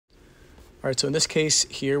All right, so in this case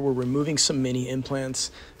here, we're removing some mini implants.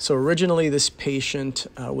 So originally this patient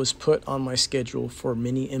was put on my schedule for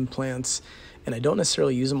mini implants, and I don't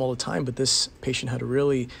necessarily use them all the time, but this patient had a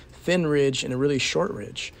really thin ridge and a really short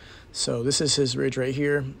ridge. So this is his ridge right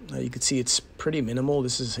here. You can see it's pretty minimal.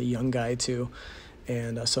 This is a young guy too.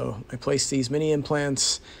 And so I placed these mini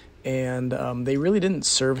implants, and they really didn't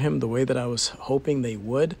serve him the way that I was hoping they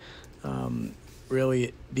would.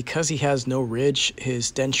 Really, because he has no ridge,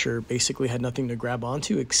 his denture basically had nothing to grab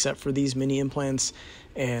onto except for these mini implants,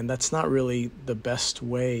 and that's not really the best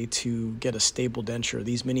way to get a stable denture.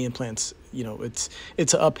 These mini implants, you know, it's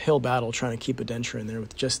an uphill battle trying to keep a denture in there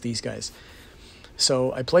with just these guys.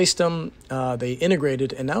 So I placed them, they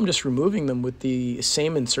integrated, and now I'm just removing them with the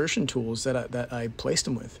same insertion tools that I placed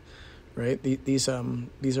them with, right? These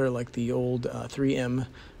are like the old 3M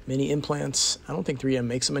mini implants. I don't think 3M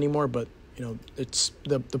makes them anymore, but you know, it's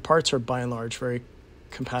the parts are by and large very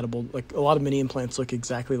compatible. Like a lot of mini implants look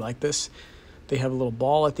exactly like this. They have a little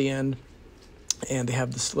ball at the end, and they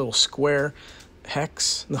have this little square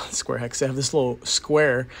hex, not square hex. They have this little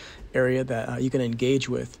square area that you can engage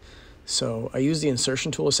with. So I used the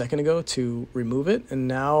insertion tool a second ago to remove it, and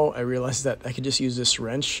now I realized that I could just use this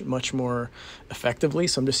wrench much more effectively.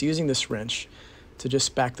 So I'm just using this wrench to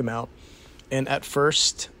just back them out. And at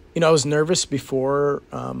first, you know, I was nervous before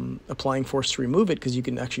applying force to remove it because you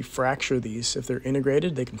can actually fracture these. If they're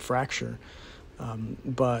integrated, they can fracture.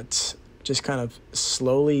 But just kind of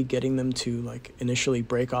slowly getting them to like initially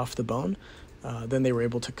break off the bone, then they were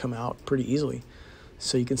able to come out pretty easily.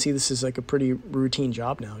 So you can see this is like a pretty routine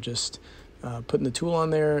job now, just putting the tool on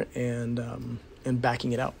there and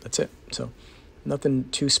backing it out. That's it. So nothing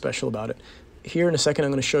too special about it. Here in a second,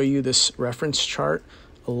 I'm going to show you this reference chart.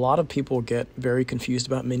 A lot of people get very confused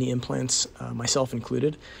about mini implants, myself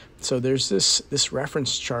included. So there's this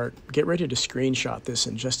reference chart. Get ready to screenshot this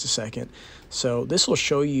in just a second. So this will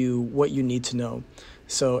show you what you need to know.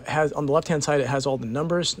 So it has, on the left-hand side, it has all the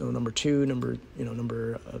numbers, number 2, number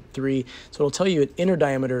 3. So it'll tell you an inner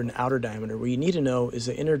diameter and outer diameter. What you need to know is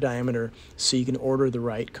the inner diameter so you can order the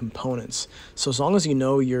right components. So as long as you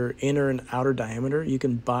know your inner and outer diameter, you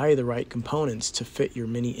can buy the right components to fit your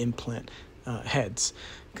mini implant heads.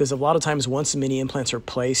 Because a lot of times once the mini implants are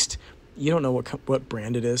placed, you don't know what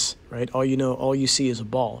brand it is, right? All you see is a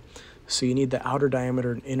ball. So you need the outer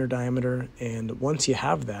diameter and inner diameter, and once you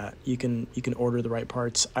have that, you can order the right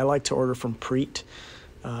parts. I like to order from Preat.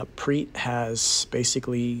 Preat has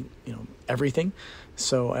basically, you know, everything.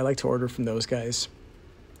 So I like to order from those guys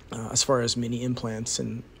as far as mini implants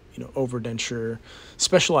and, you know, overdenture,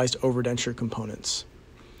 specialized overdenture components.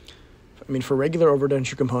 I mean, for regular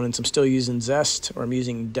overdenture components, I'm still using Zest, or I'm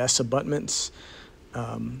using Des abutments,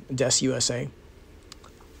 Des USA.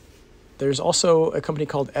 There's also a company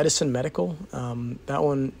called Edison Medical. That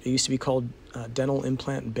one, it used to be called Dental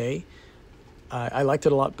Implant Bay. I liked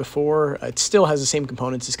it a lot before. It still has the same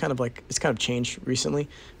components. It's kind of changed recently,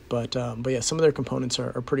 but yeah, some of their components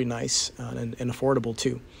are pretty nice and affordable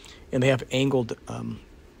too, and they have angled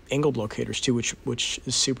locators too, which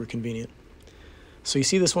is super convenient. So you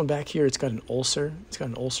see this one back here, it's got an ulcer. It's got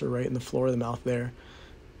an ulcer right in the floor of the mouth there.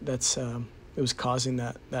 That's it was causing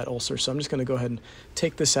that ulcer. So I'm just going to go ahead and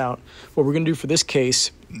take this out. What we're going to do for this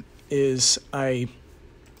case is I'm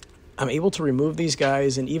able to remove these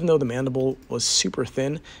guys, and even though the mandible was super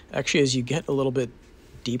thin, actually as you get a little bit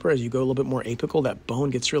deeper, as you go a little bit more apical, that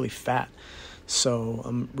bone gets really fat. So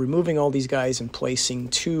I'm removing all these guys and placing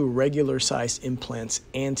 2 regular sized implants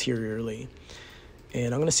anteriorly.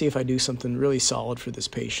 And I'm going to see if I do something really solid for this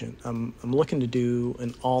patient. I'm looking to do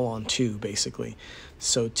an all-on-2, basically.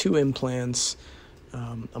 So 2 implants.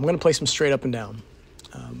 I'm going to place them straight up and down.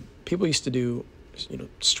 People used to do, you know,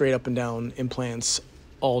 straight up and down implants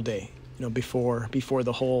all day, you know, before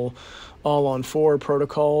the whole all-on-4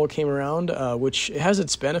 protocol came around, which it has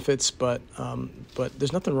its benefits, but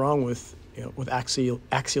there's nothing wrong with, you know, with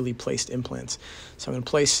axially placed implants. So I'm going to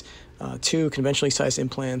place 2 conventionally sized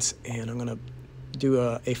implants, and I'm going to do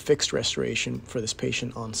a fixed restoration for this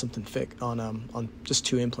patient on something on just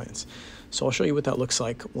 2 implants. So I'll show you what that looks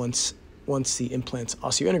like once the implants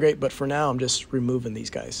osseointegrate, but for now I'm just removing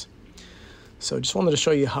these guys. So just wanted to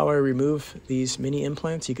show you how I remove these mini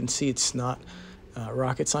implants. You can see it's not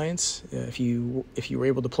rocket science. If you were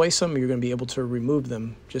able to place them, you're going to be able to remove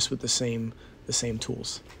them just with the same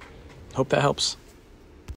tools. Hope that helps.